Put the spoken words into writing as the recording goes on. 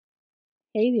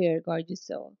Hey there, gorgeous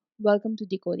soul. Welcome to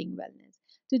Decoding Wellness.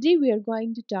 Today we are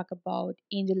going to talk about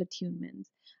angel attunements.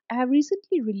 I have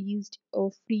recently released a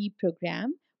free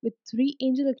program with three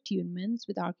angel attunements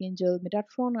with Archangel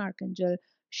Metatron, Archangel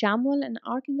Shamuel, and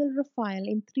Archangel Raphael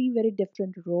in three very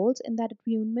different roles in that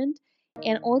attunement,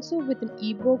 and also with an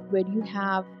ebook where you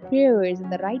have prayers and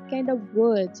the right kind of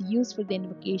words used for the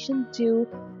invocation to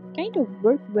kind of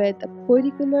work with a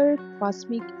particular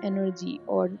cosmic energy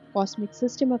or cosmic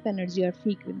system of energy or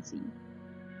frequency.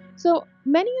 So,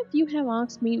 many of you have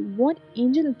asked me what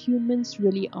angel attunements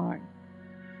really are.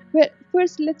 Well,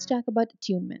 first, let's talk about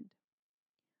attunement.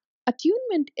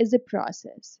 Attunement is a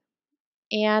process,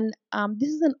 and this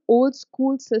is an old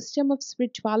school system of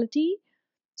spirituality.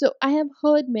 So, I have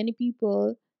heard many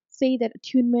people say that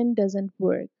attunement doesn't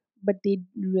work, but they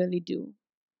really do.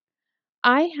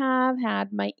 I have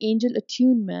had my angel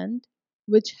attunement,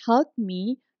 which helped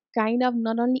me kind of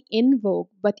not only invoke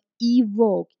but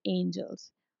evoke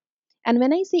angels. And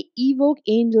when I say evoke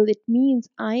angel, it means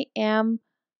I am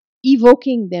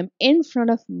evoking them in front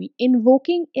of me.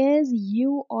 Invoking is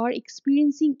you are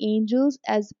experiencing angels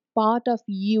as part of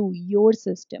you, your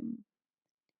system.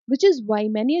 Which is why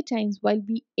many a times while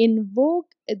we invoke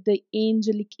the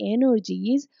angelic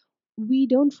energies, we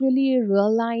don't really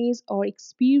realize or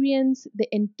experience the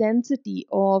intensity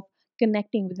of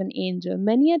connecting with an angel.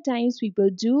 Many a times people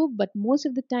do, but most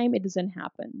of the time it doesn't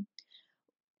happen.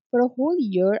 For a whole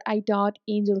year, I taught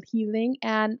angel healing,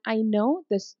 and I know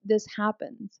this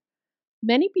happens.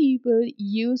 Many people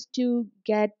used to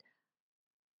get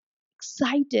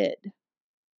excited.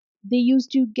 They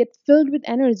used to get filled with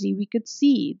energy. We could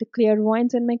see the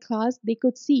clairvoyants in my class, they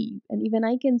could see, and even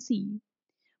I can see.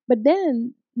 But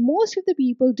then most of the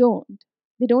people don't.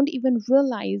 They don't even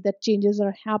realize that changes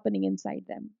are happening inside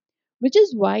them, which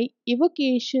is why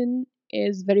evocation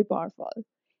is very powerful.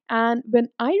 And when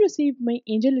I received my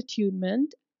angel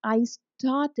attunement, I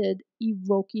started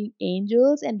evoking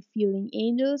angels and feeling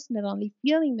angels, not only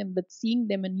feeling them, but seeing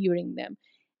them and hearing them.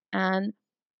 And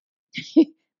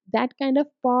that kind of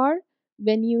power,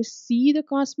 when you see the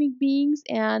cosmic beings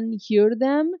and hear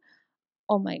them,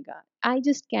 oh my god, I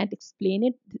just can't explain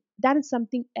it. That is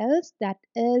something else that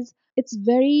is, it's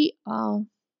very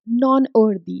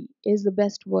non-earthy is the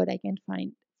best word I can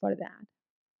find for that.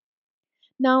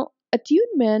 Now,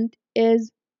 attunement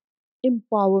is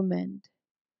empowerment.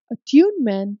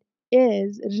 Attunement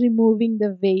is removing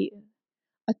the veil.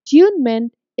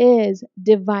 Attunement is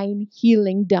divine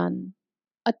healing done.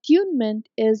 Attunement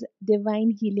is divine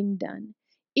healing done.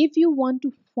 If you want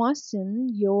to fasten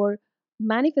your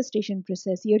manifestation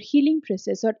process, your healing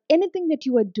process, or anything that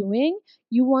you are doing,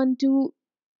 you want to,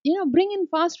 bring in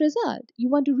fast result. You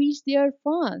want to reach there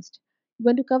fast. You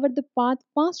want to cover the path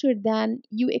faster than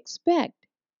you expect.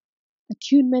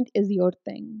 Attunement is your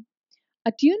thing.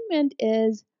 Attunement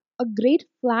is a great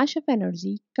flash of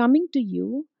energy coming to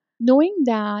you, knowing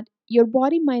that your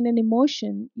body, mind, and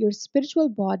emotion, your spiritual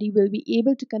body will be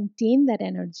able to contain that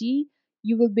energy.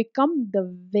 You will become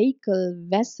the vehicle,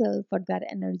 vessel for that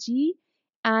energy,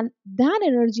 and that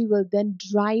energy will then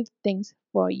drive things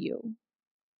for you.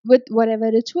 With whatever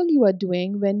ritual you are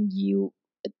doing, when you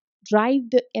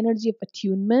drive the energy of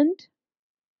attunement,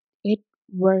 it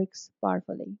works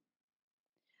powerfully.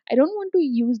 I don't want to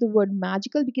use the word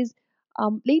magical because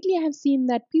lately I have seen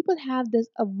that people have this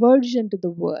aversion to the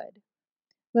word.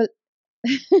 Well,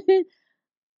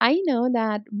 I know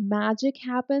that magic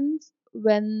happens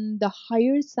when the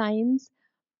higher science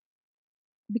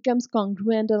becomes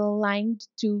congruent and aligned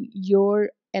to your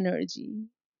energy.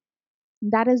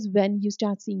 That is when you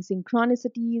start seeing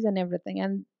synchronicities and everything,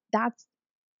 and that's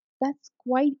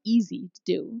quite easy to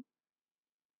do.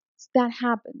 So that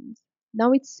happens.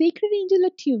 Now it's sacred angel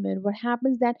attunement. What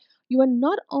happens that you are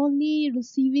not only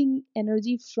receiving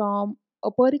energy from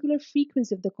a particular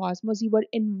frequency of the cosmos, you are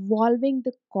involving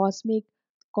the cosmic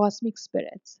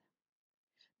spirits.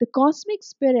 The cosmic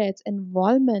spirits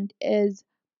involvement is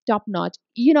top notch.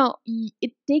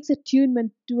 It takes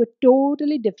attunement to a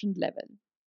totally different level.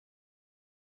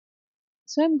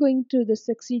 So I'm going through the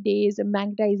 60 days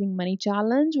magnetizing money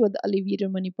challenge with the Alleviator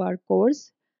Money Power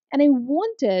course. And I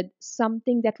wanted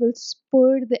something that will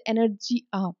spur the energy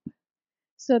up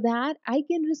so that I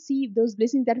can receive those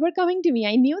blessings that were coming to me.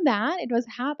 I knew that it was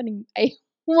happening. I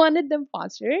wanted them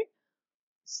faster.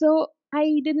 So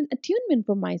I did an attunement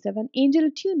for myself, an angel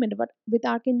attunement with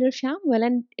Archangel Samuel,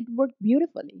 and it worked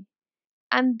beautifully.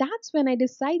 And that's when I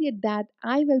decided that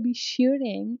I will be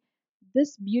sharing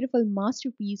this beautiful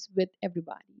masterpiece with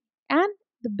everybody. And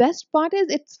the best part is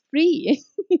it's free.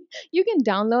 You can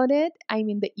download it, I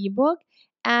mean the ebook,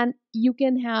 And you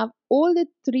can have all the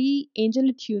three angel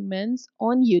attunements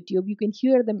on YouTube. You can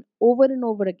hear them over and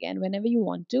over again whenever you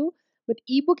want to. But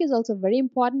ebook is also very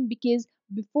important because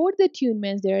before the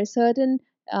attunements, there are certain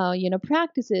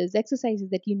practices, exercises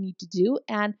that you need to do,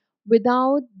 and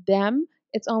without them,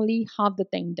 it's only half the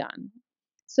thing done.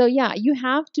 So yeah, you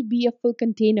have to be a full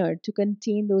container to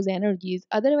contain those energies.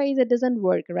 Otherwise, it doesn't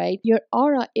work, right? Your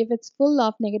aura, if it's full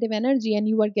of negative energy and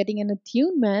you are getting an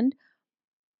attunement,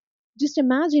 just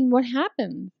imagine what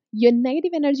happens. Your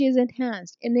negative energy is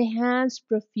enhanced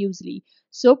profusely.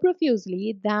 So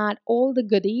profusely that all the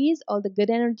goodies, all the good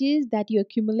energies that you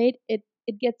accumulate, it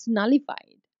gets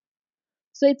nullified.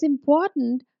 So it's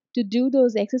important to do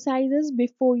those exercises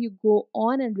before you go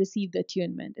on and receive the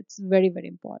attunement. It's very, very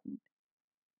important.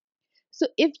 So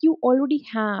if you already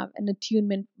have an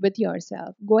attunement with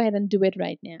yourself, go ahead and do it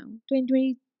right now.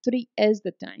 2023 is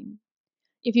the time.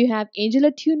 If you have angel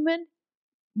attunement,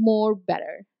 more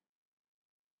better.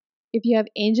 If you have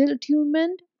angel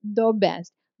attunement, the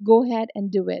best. Go ahead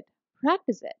and do it.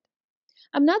 Practice it.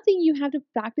 I'm not saying you have to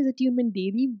practice attunement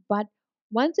daily, but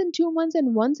once in 2 months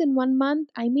and once in 1 month,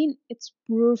 I mean, it's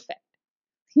perfect.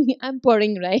 I'm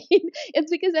pouring, right?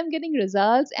 It's because I'm getting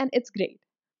results and it's great.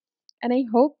 And I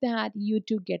hope that you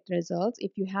too get results.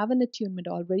 If you have an attunement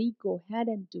already, go ahead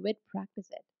and do it, practice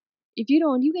it. If you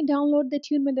don't, you can download the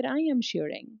attunement that I am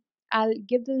sharing. I'll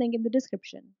give the link in the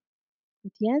description.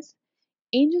 But yes,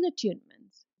 angel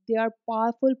attunements, they are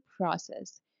powerful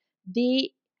process.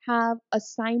 They have a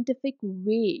scientific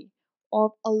way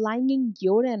of aligning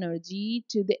your energy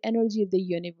to the energy of the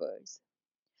universe.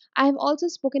 I have also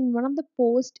spoken in one of the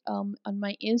posts on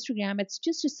my Instagram. It's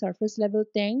just a surface level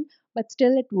thing, but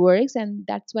still it works, and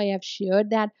that's why I've shared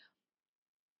that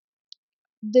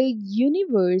the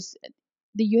universe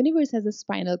the universe has a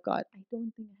spinal cord. I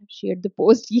don't think I have shared the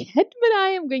post yet, but I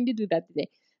am going to do that today.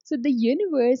 So the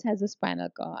universe has a spinal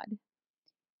cord,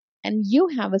 and you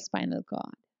have a spinal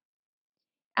cord.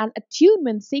 And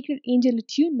attunement, sacred angel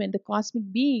attunement, the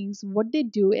cosmic beings, what they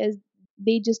do is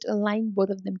they just align both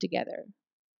of them together.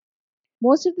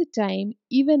 Most of the time,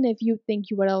 even if you think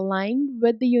you are aligned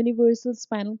with the universal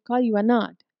spinal cord, you are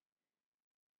not.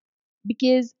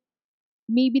 Because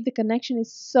maybe the connection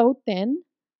is so thin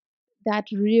that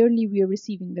rarely we are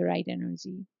receiving the right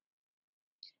energy.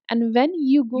 And when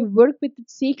you work with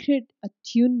sacred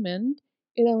attunement,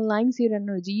 it aligns your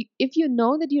energy. If you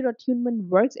know that your attunement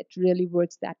works, it really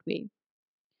works that way.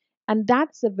 And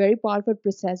that's a very powerful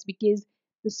process because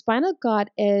the spinal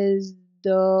cord is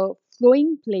the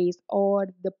flowing place or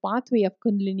the pathway of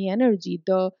Kundalini energy,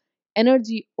 the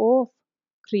energy of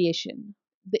creation,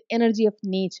 the energy of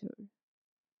nature,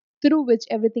 through which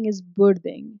everything is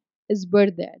birthed.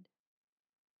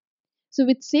 So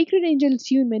with sacred angel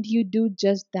attunement, you do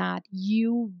just that.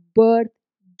 You birth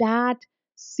that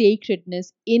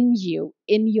sacredness in you,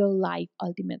 in your life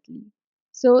ultimately.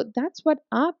 So that's what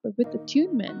up with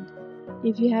attunement.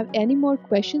 If you have any more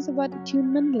questions about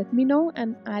attunement, let me know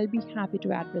and I'll be happy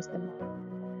to address them.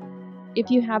 If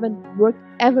you haven't worked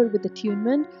ever with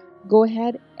attunement, go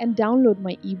ahead and download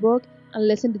my ebook and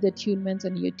listen to the attunements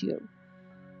on YouTube.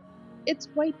 It's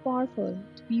quite powerful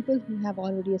to people who have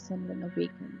already ascended and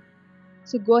awakened.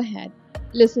 So go ahead,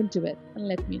 listen to it, and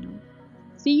let me know.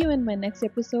 See you in my next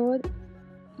episode,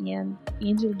 and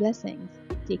angel blessings.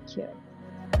 Take care.